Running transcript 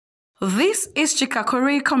This is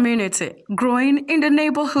Chikakore community, growing in the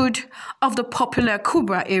neighborhood of the popular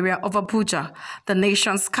Kubwa area of Abuja, the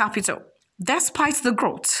nation's capital. Despite the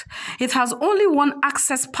growth, it has only one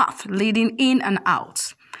access path leading in and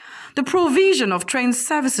out. The provision of train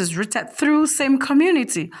services routed through same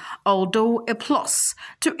community, although a plus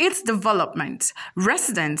to its development,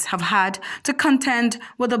 residents have had to contend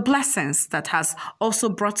with the blessings that has also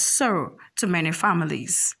brought sorrow to many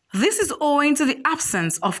families. This is owing to the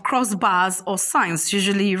absence of crossbars or signs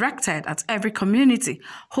usually erected at every community,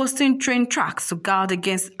 hosting train tracks to guard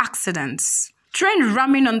against accidents. Train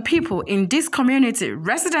ramming on people in this community,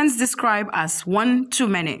 residents describe as one too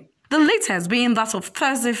many. The latest being that of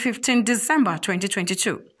Thursday, 15 December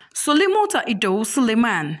 2022. Selimota Idowu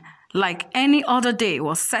Suleiman, like any other day,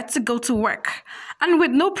 was set to go to work, and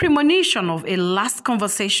with no premonition of a last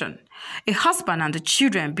conversation, a husband and the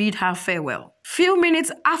children bid her farewell. Few minutes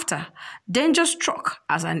after, danger struck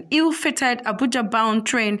as an ill-fated Abuja-bound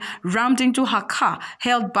train rammed into her car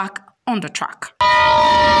held back on the track.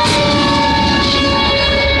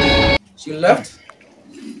 She left,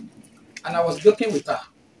 and I was joking with her.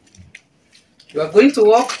 You are going to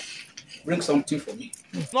work, bring something for me.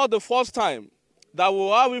 It's not the first time that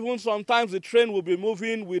we'll have, even sometimes the train will be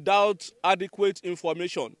moving without adequate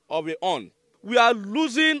information of it on. We are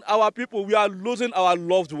losing our people, we are losing our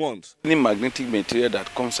loved ones. Any magnetic material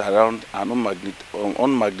that comes around an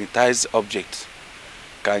unmagnetized object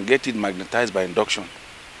can get it magnetized by induction.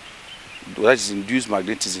 That is induced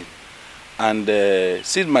magnetism. And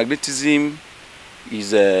since magnetism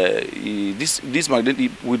is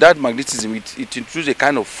with that magnetism, it introduces a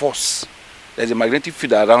kind of force. There's a magnetic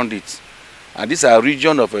field around it, and this is a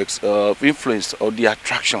region of influence or the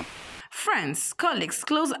attraction. Friends, colleagues,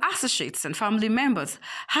 close associates, and family members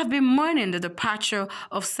have been mourning the departure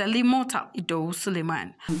of Selimota Idowu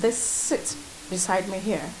Suleiman. This seat beside me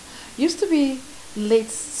here used to be late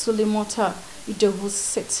Selimota Idowu's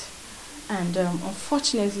seat, and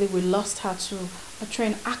unfortunately we lost her to a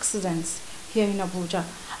train accident here in Abuja.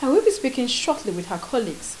 I will be speaking shortly with her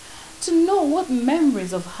colleagues to know what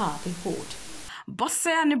memories of her they hold. Bosse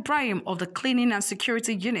and Ibrahim of the Cleaning and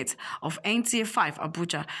Security Unit of NTA 5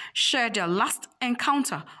 Abuja shared their last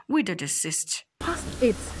encounter with the deceased. Past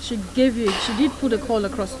 8, she did put a call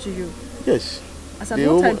across to you. Yes. As at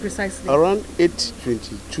what time precisely? Around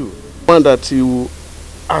 8:22. One that you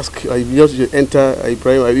ask, I just enter,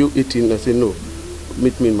 Ibrahim, are you eating? I say no.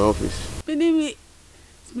 Meet me in my office.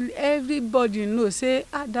 Everybody knows, say,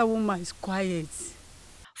 that woman is quiet.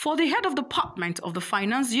 For the head of the department of the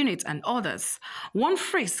finance unit and others, one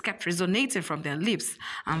phrase kept resonating from their lips,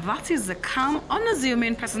 and that is the calm,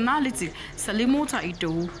 unassuming personality Selimota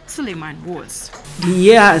Idowu Suleiman was. The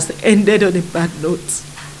year has ended on a bad note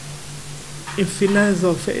in finance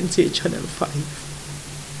of NTA Channel 5.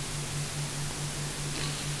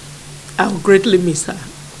 I will greatly miss her.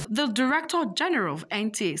 The Director General of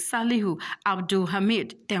NTA, Salihu Abdul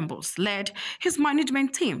Hamid Dembos, led his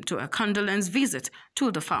management team to a condolence visit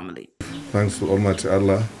to the family. Thanks to Almighty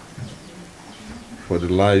Allah for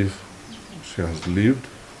the life she has lived,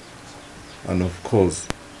 and of course,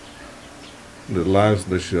 the lives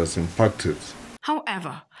that she has impacted.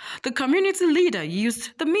 However, the community leader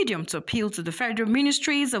used the medium to appeal to the Federal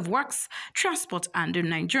Ministries of Works, Transport and the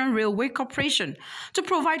Nigerian Railway Corporation to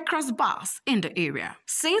provide crossbars in the area.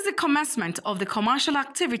 Since the commencement of the commercial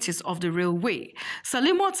activities of the railway,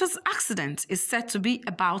 Selimota's accident is said to be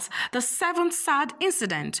about the 7th sad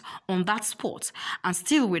incident on that spot, and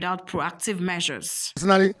still without proactive measures.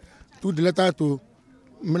 Personally, took the letter to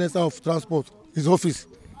Minister of Transport, his office.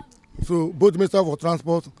 So both Minister of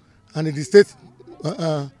Transport and the state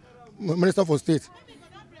Minister for State.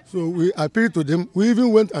 So we appealed to them. We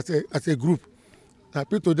even went as a group. I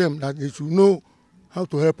appealed to them that they should know how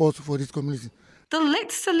to help us for this community. The late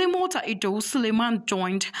Selimota Idowu Suleiman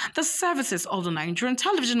joined the services of the Nigerian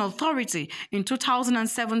Television Authority in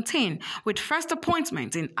 2017 with first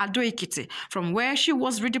appointment in Ado-Ekiti, from where she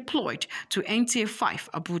was redeployed to NTA 5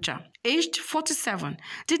 Abuja. Aged 47,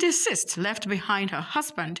 the deceased left behind her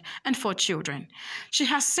husband and 4 children. She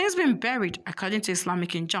has since been buried according to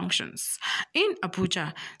Islamic injunctions. In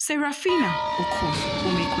Abuja, Seraphina Okon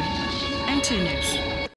Umekwe, NTA News.